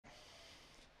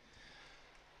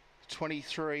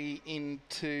$23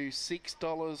 into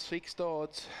 $6 fixed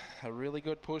odds. A really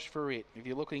good push for it. If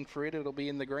you're looking for it, it'll be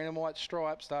in the green and white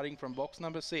stripe starting from box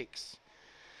number 6.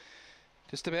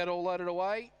 Just about all loaded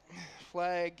away.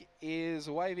 Flag is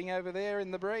waving over there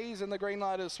in the breeze and the green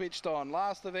light is switched on.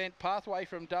 Last event, Pathway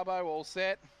from Dubbo, all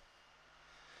set.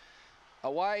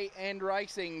 Away and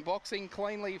racing, boxing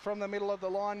cleanly from the middle of the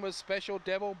line was Special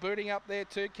Devil, booting up there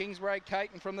too, Kingsbury Kate,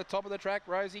 and from the top of the track,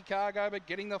 Rosie Cargo, but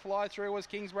getting the fly through was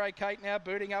Kingsbury Kate. Now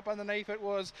booting up underneath it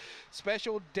was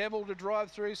Special Devil to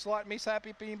drive through, slight mishap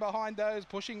in behind those,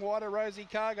 pushing wider Rosie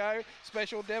Cargo,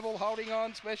 Special Devil holding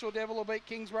on, Special Devil will beat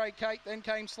Kingsbury Kate, then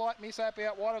came slight mishap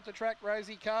out wide of the track,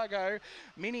 Rosie Cargo,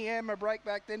 Mini M a break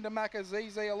back then to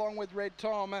Makazizi along with Red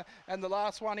Tom, and the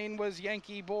last one in was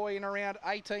Yankee Boy in around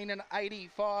 18 and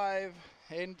 85,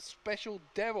 and Special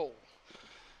Devil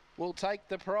will take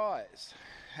the prize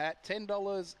at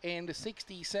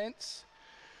 $10.60.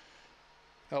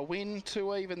 A win,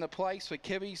 2 even the place for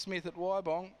Kevy Smith at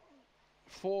Wybong.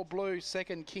 4 blue,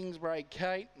 second Kingsbury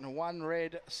Kate, and 1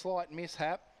 red, slight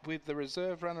mishap with the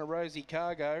reserve runner Rosie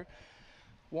Cargo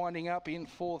winding up in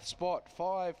 4th spot.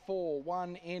 5-4-1-9,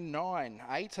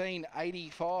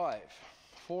 1885,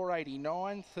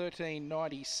 489,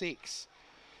 1396.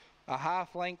 A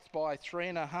half length by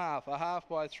 3.5, a half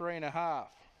by 3.5.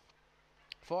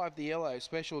 5 the yellow,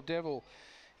 Special Devil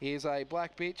is a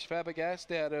black bitch,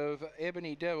 Fabregased out of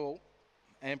Ebony Devil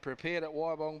and prepared at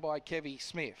Wybong by Kevy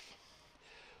Smith.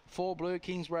 4 blue,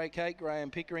 Kingsbury Kate,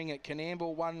 Graham Pickering at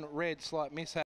Canamble, 1 red, slight mishap.